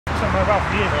something about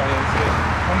Ralphie. Yeah. Oh,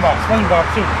 yeah, I'm about SpongeBob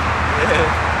too.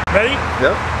 yeah. Ready?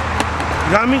 Yep.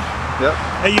 You got me? Yep.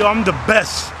 Hey yo, I'm the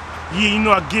best. Yeah, you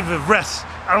know I give it rest.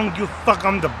 I don't give a fuck,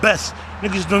 I'm the best.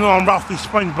 Niggas don't know I'm Ralphie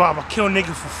SpongeBob. I kill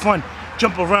niggas for fun.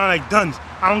 Jump around like duns.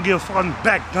 I don't give a fuck, I'm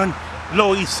back, done.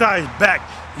 Lower East Side is back.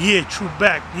 Yeah, true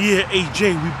back. Yeah,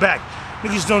 AJ, we back.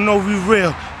 Niggas don't know we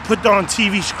real. Put that on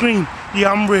TV screen.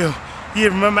 Yeah, I'm real. Yeah,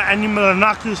 remember Animal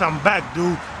Innocuous? I'm back,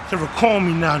 dude. So recall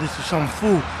me now, this is some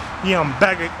fool. Yeah, I'm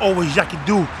back like always, y'all can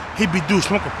do. He be do,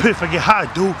 smoke a piff, I get high,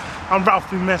 dude. I'm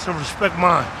Ralphie, man, so respect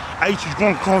mine. I eat you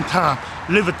grown clone time,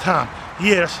 liver time.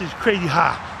 Yeah, that shit's crazy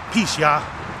high. Peace, y'all.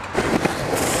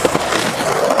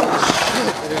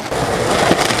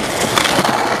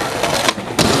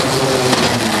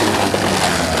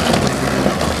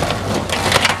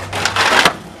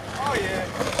 Oh, yeah.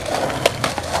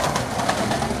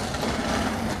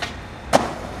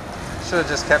 Should have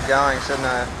just kept going, shouldn't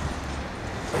I?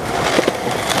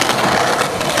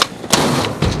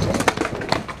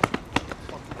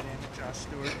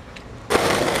 Stewart.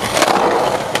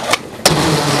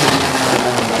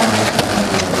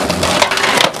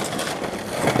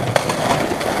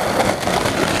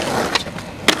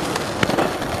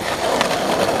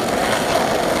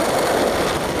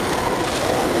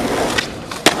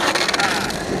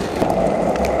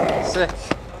 Sick.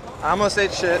 I almost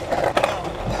ate shit.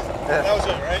 That was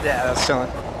it, right? Yeah, that's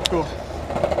chilling. Cool.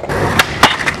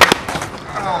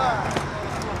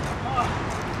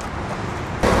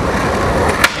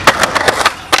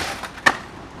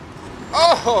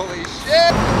 Oh, holy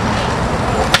shit!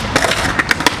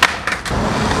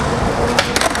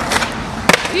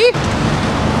 Eek.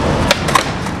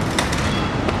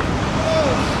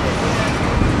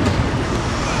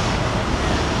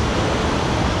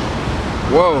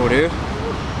 Whoa, dude.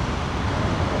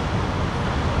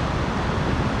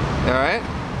 All right.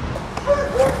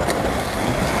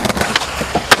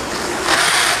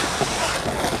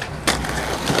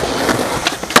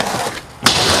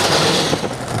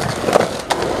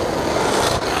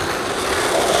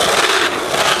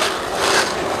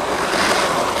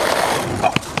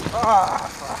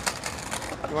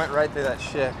 You went right through that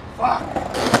shit. Fuck.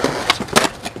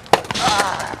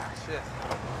 Ah, shit.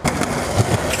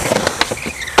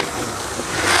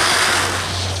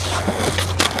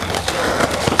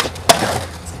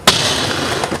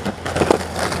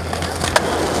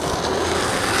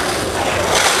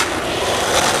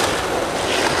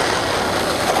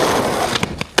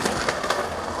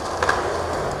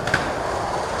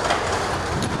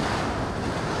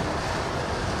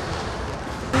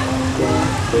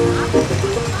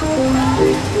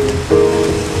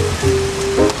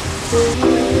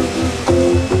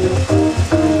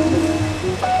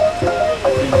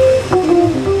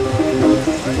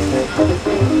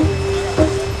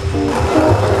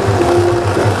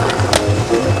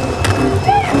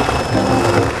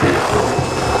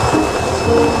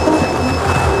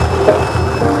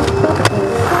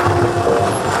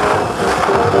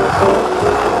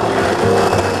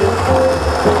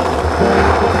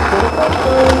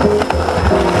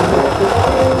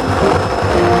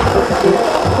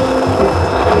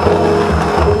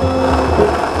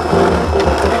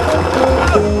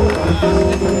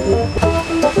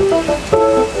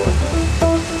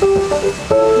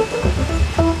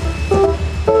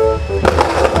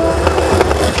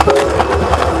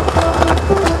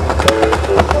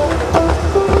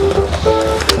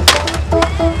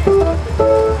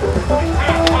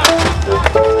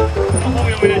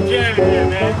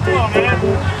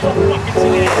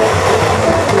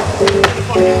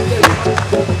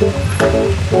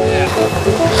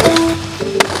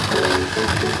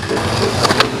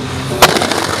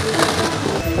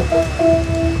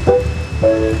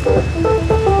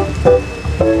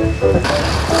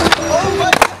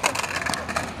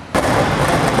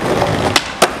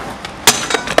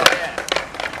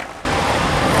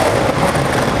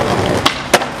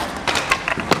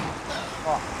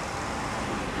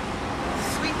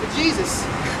 Jesus.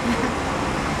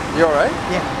 You alright?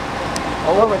 Yeah.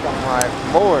 Oh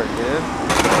my lord, dude.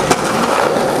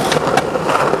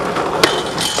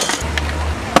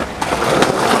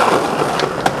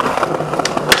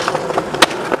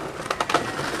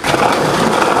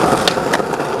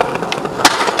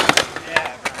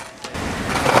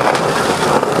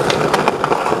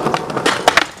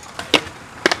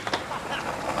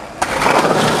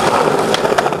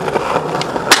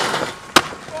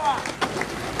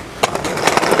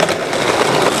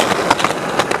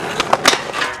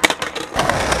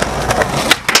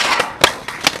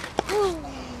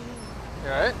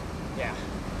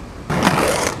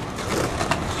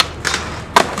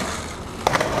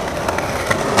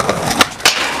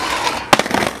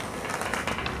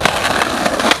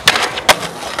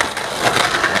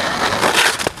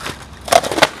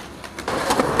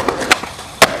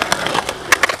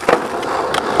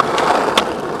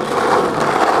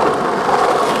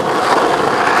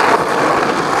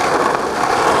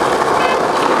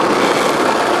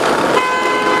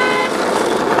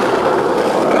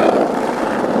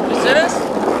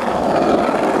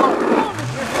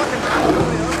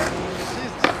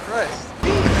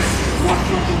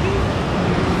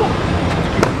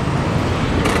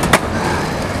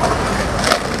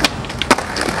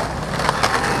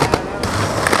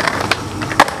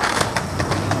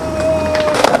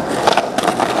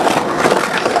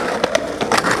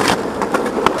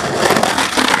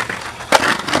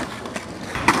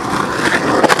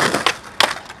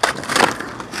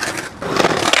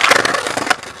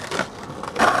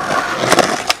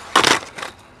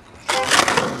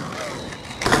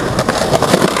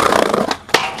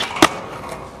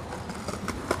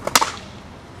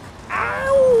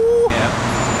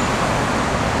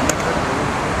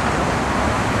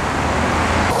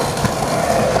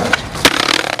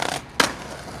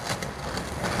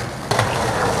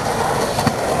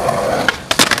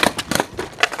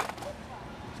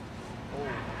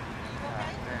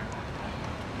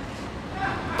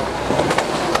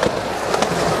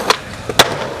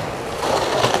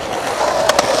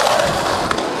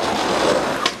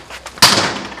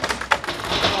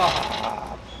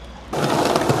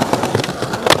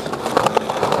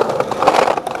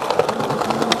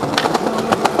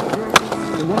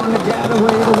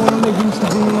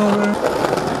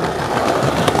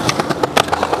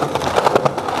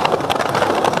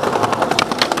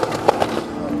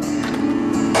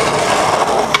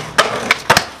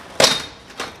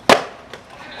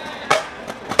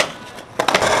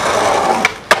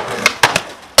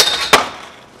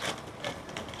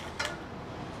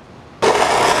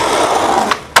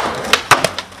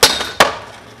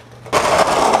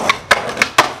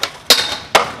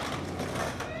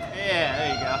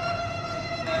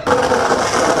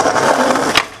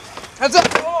 Heads up!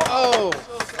 Oh,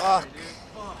 fuck.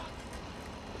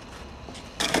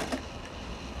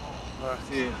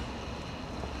 Dude.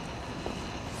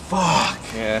 Fuck.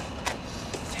 Yeah.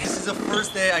 This is the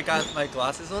first day I got my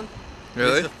glasses on. Really?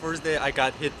 This is the first day I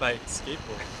got hit by a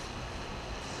skateboard.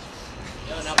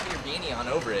 Yo, now put your beanie on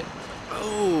over it.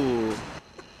 Oh.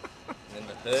 And then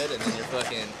the hood, and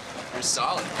then you're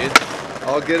solid, dude.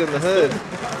 All good in the hood.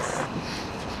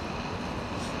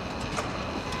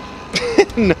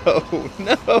 No.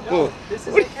 No, this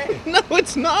is okay. No,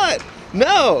 it's not.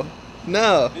 No.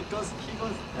 No. It goes, he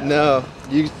goes. No.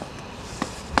 You.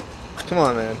 Come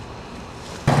on, man.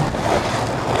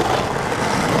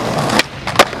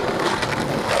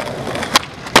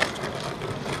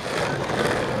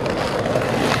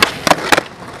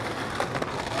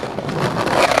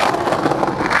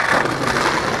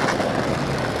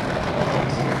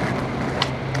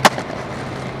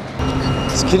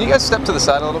 Can you guys step to the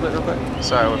side a little bit real quick?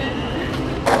 Sorry.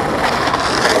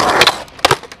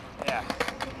 Yeah.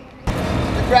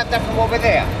 You grab that from over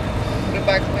there. Put it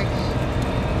back,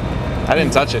 please. I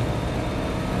didn't touch it.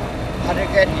 How did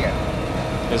it get here?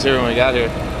 It was here when we got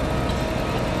here.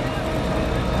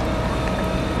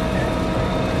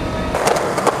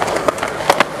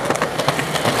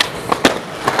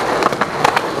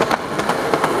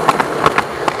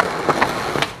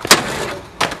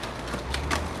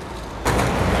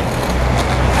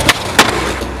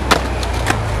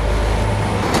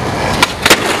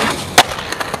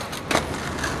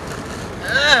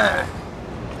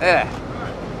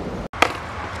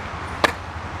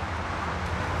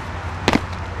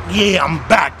 Yeah, I'm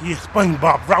back. Yeah,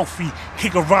 SpongeBob, Ralphie,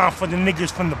 kick around for the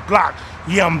niggas from the block.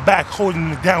 Yeah, I'm back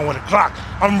holding it down with a Glock.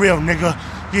 I'm real, nigga.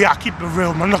 Yeah, I keep it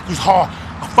real. My knuckles hard.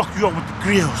 I fuck you up with the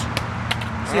grills.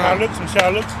 See how it looks? See how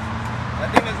it looks?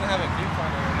 That thing doesn't have a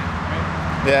viewfinder in it,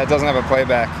 right? Yeah, it doesn't have a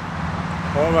playback.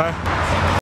 All right.